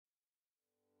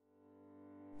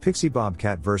Pixie Bob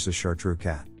Cat vs Chartreux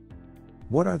Cat.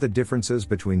 What are the differences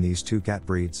between these two cat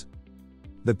breeds?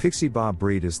 The Pixie Bob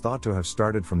breed is thought to have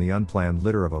started from the unplanned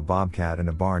litter of a bobcat and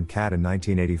a barn cat in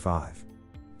 1985.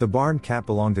 The barn cat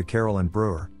belonged to Ann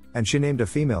Brewer, and she named a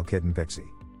female kitten Pixie.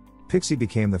 Pixie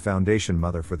became the foundation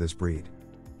mother for this breed.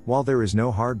 While there is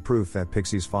no hard proof that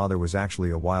Pixie's father was actually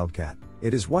a wildcat,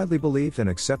 it is widely believed and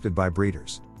accepted by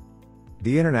breeders.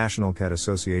 The International Cat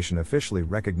Association officially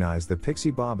recognized the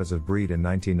Pixie Bob as a breed in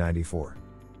 1994.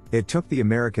 It took the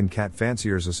American Cat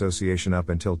Fanciers Association up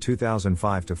until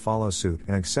 2005 to follow suit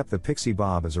and accept the Pixie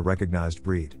Bob as a recognized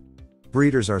breed.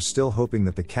 Breeders are still hoping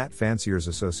that the Cat Fanciers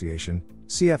Association,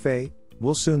 CFA,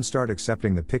 will soon start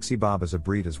accepting the Pixie Bob as a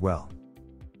breed as well.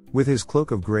 With his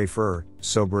cloak of gray fur,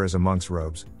 sober as a monk's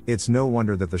robes, it's no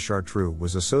wonder that the Chartreux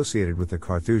was associated with the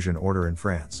Carthusian order in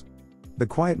France. The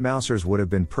quiet mousers would have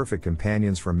been perfect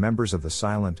companions for members of the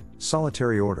silent,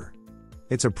 solitary order.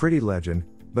 It's a pretty legend,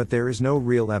 but there is no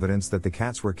real evidence that the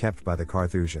cats were kept by the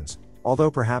Carthusians, although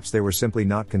perhaps they were simply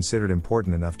not considered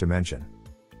important enough to mention.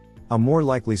 A more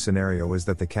likely scenario is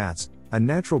that the cats, a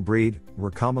natural breed,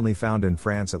 were commonly found in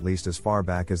France at least as far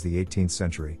back as the 18th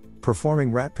century,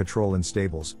 performing rat patrol in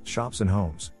stables, shops and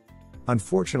homes.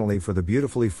 Unfortunately for the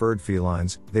beautifully furred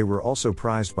felines, they were also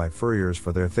prized by furriers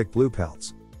for their thick blue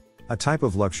pelts. A type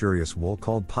of luxurious wool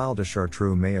called Pile de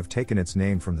Chartreux may have taken its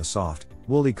name from the soft,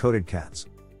 woolly coated cats.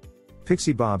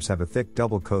 Pixie Bobs have a thick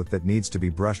double coat that needs to be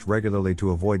brushed regularly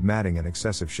to avoid matting and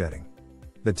excessive shedding.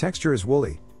 The texture is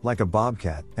woolly, like a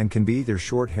bobcat, and can be either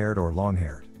short-haired or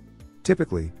long-haired.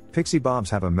 Typically, Pixie Bobs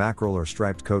have a mackerel or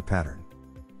striped coat pattern.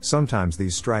 Sometimes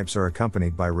these stripes are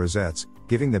accompanied by rosettes,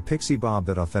 giving the Pixie Bob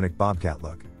that authentic bobcat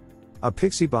look. A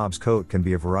Pixie Bob's coat can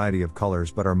be a variety of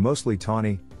colors but are mostly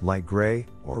tawny, light gray,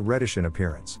 or reddish in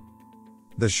appearance.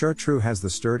 The Chartreux has the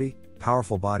sturdy,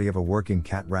 powerful body of a working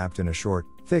cat wrapped in a short,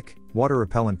 thick,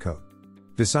 water-repellent coat.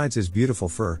 Besides his beautiful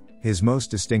fur, his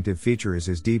most distinctive feature is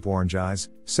his deep orange eyes,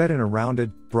 set in a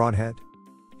rounded, broad head.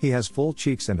 He has full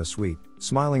cheeks and a sweet,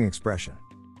 smiling expression.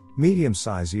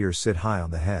 Medium-sized ears sit high on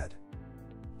the head.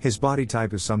 His body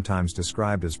type is sometimes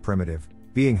described as primitive,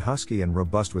 being husky and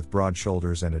robust with broad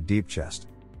shoulders and a deep chest.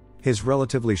 His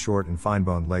relatively short and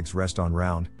fine-boned legs rest on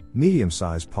round,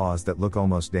 medium-sized paws that look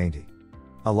almost dainty.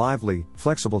 A lively,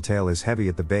 flexible tail is heavy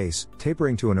at the base,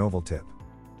 tapering to an oval tip.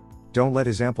 Don't let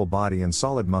his ample body and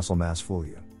solid muscle mass fool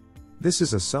you. This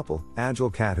is a supple, agile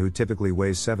cat who typically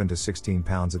weighs 7 to 16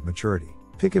 pounds at maturity.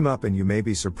 Pick him up and you may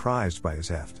be surprised by his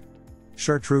heft.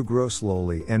 Chartreux grow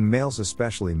slowly and males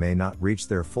especially may not reach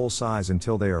their full size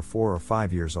until they are 4 or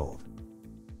 5 years old.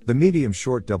 The medium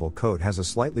short double coat has a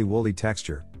slightly woolly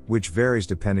texture, which varies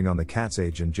depending on the cat's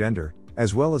age and gender,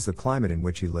 as well as the climate in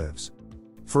which he lives.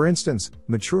 For instance,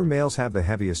 mature males have the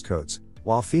heaviest coats,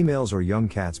 while females or young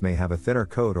cats may have a thinner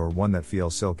coat or one that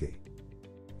feels silky.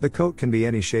 The coat can be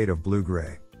any shade of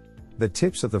blue-gray. The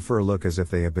tips of the fur look as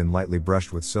if they have been lightly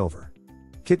brushed with silver.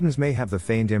 Kittens may have the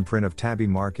faint imprint of tabby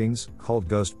markings, called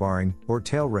ghost barring, or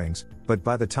tail rings, but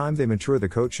by the time they mature the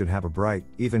coat should have a bright,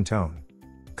 even tone.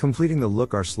 Completing the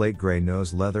look are slate gray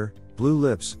nose leather, blue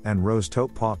lips, and rose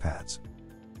taupe paw pads.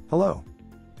 Hello!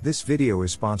 This video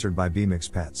is sponsored by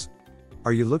bmix Pets.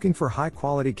 Are you looking for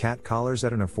high-quality cat collars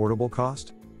at an affordable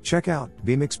cost? Check out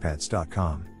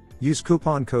bmixpets.com. Use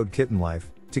coupon code KittenLife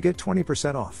to get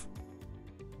 20% off.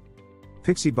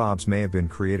 Pixie Bobs may have been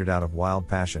created out of wild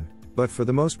passion, but for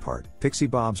the most part, Pixie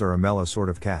Bobs are a mellow sort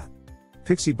of cat.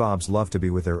 Pixie Bobs love to be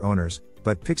with their owners,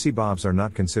 but Pixie Bobs are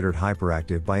not considered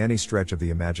hyperactive by any stretch of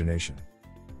the imagination.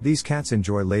 These cats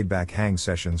enjoy laid-back hang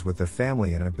sessions with the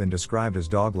family and have been described as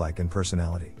dog-like in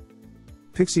personality.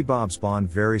 Pixie Bobs bond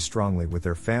very strongly with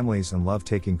their families and love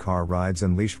taking car rides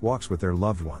and leashed walks with their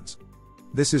loved ones.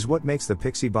 This is what makes the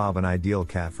Pixie Bob an ideal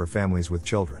cat for families with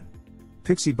children.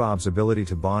 Pixie Bob's ability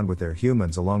to bond with their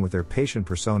humans along with their patient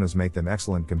personas make them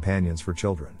excellent companions for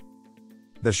children.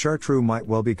 The Chartreux might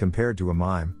well be compared to a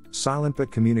mime, silent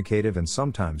but communicative and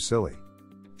sometimes silly.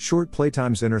 Short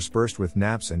playtimes interspersed with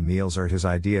naps and meals are his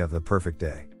idea of the perfect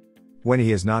day. When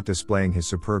he is not displaying his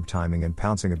superb timing and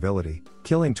pouncing ability,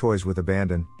 killing toys with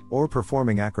abandon, or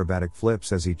performing acrobatic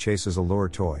flips as he chases a lure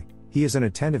toy, he is an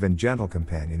attentive and gentle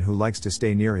companion who likes to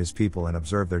stay near his people and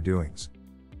observe their doings.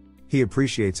 He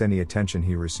appreciates any attention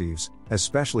he receives,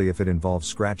 especially if it involves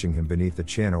scratching him beneath the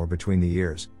chin or between the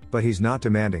ears, but he's not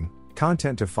demanding,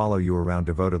 content to follow you around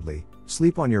devotedly,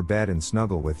 sleep on your bed and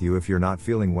snuggle with you if you're not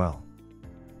feeling well.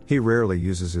 He rarely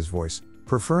uses his voice,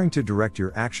 preferring to direct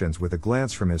your actions with a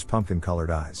glance from his pumpkin-colored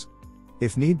eyes.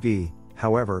 If need be,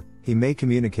 however, he may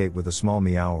communicate with a small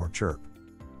meow or chirp.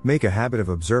 Make a habit of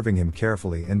observing him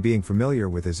carefully and being familiar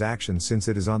with his actions, since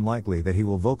it is unlikely that he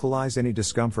will vocalize any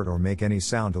discomfort or make any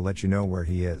sound to let you know where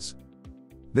he is.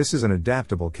 This is an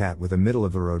adaptable cat with a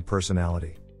middle-of-the-road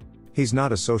personality. He's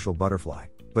not a social butterfly,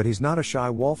 but he's not a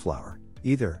shy wallflower,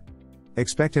 either.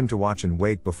 Expect him to watch and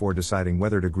wait before deciding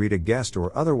whether to greet a guest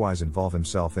or otherwise involve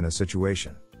himself in a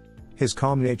situation. His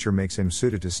calm nature makes him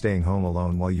suited to staying home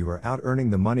alone while you are out earning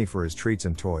the money for his treats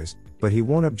and toys, but he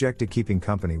won't object to keeping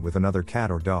company with another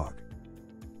cat or dog.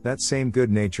 That same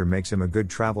good nature makes him a good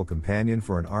travel companion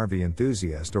for an RV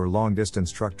enthusiast or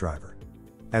long-distance truck driver.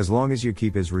 As long as you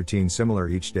keep his routine similar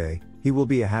each day, he will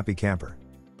be a happy camper.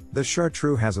 The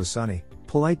Chartreux has a sunny,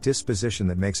 polite disposition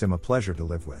that makes him a pleasure to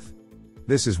live with.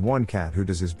 This is one cat who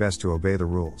does his best to obey the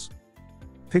rules.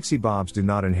 Pixie Bobs do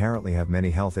not inherently have many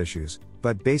health issues,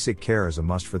 but basic care is a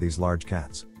must for these large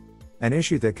cats. An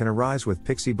issue that can arise with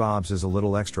Pixie Bobs is a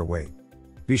little extra weight.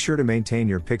 Be sure to maintain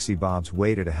your Pixie Bob's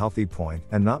weight at a healthy point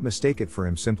and not mistake it for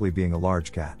him simply being a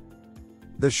large cat.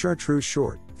 The Chartreux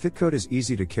short, thick coat is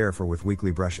easy to care for with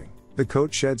weekly brushing. The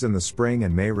coat sheds in the spring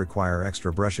and may require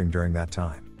extra brushing during that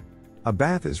time. A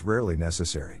bath is rarely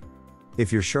necessary.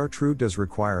 If your Chartreux does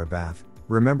require a bath,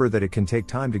 remember that it can take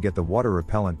time to get the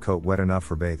water-repellent coat wet enough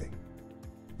for bathing.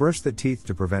 Brush the teeth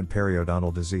to prevent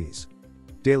periodontal disease.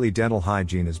 Daily dental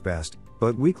hygiene is best,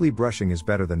 but weekly brushing is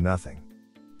better than nothing.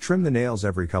 Trim the nails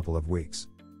every couple of weeks.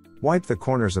 Wipe the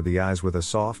corners of the eyes with a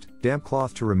soft, damp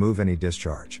cloth to remove any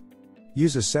discharge.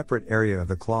 Use a separate area of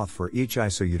the cloth for each eye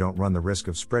so you don't run the risk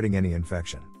of spreading any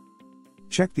infection.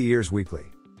 Check the ears weekly.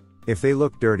 If they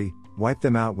look dirty, wipe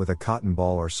them out with a cotton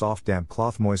ball or soft damp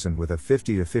cloth moistened with a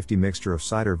 50-50 mixture of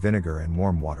cider vinegar and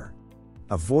warm water.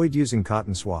 Avoid using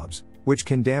cotton swabs, which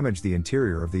can damage the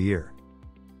interior of the ear.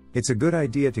 It's a good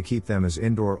idea to keep them as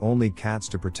indoor-only cats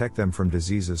to protect them from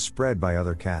diseases spread by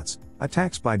other cats,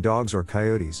 attacks by dogs or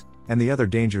coyotes, and the other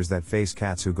dangers that face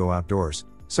cats who go outdoors,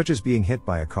 such as being hit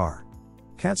by a car.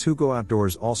 Cats who go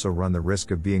outdoors also run the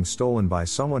risk of being stolen by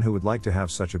someone who would like to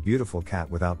have such a beautiful cat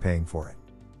without paying for it.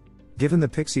 Given the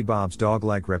Pixie Bob's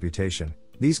dog-like reputation,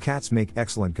 these cats make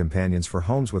excellent companions for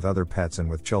homes with other pets and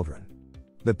with children.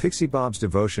 The Pixie Bob's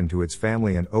devotion to its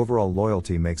family and overall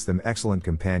loyalty makes them excellent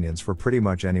companions for pretty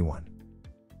much anyone.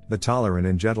 The tolerant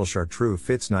and gentle Chartreux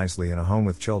fits nicely in a home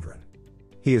with children.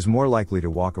 He is more likely to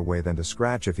walk away than to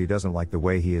scratch if he doesn't like the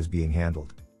way he is being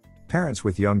handled. Parents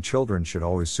with young children should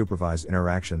always supervise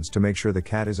interactions to make sure the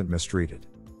cat isn't mistreated.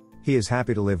 He is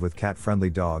happy to live with cat-friendly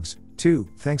dogs, too,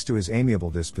 thanks to his amiable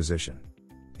disposition.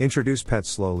 Introduce pets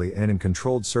slowly and in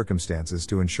controlled circumstances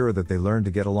to ensure that they learn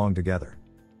to get along together.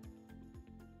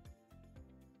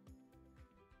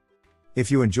 If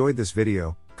you enjoyed this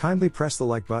video, kindly press the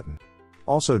like button.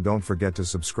 Also, don't forget to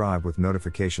subscribe with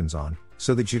notifications on,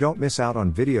 so that you don't miss out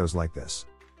on videos like this.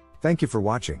 Thank you for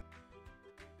watching.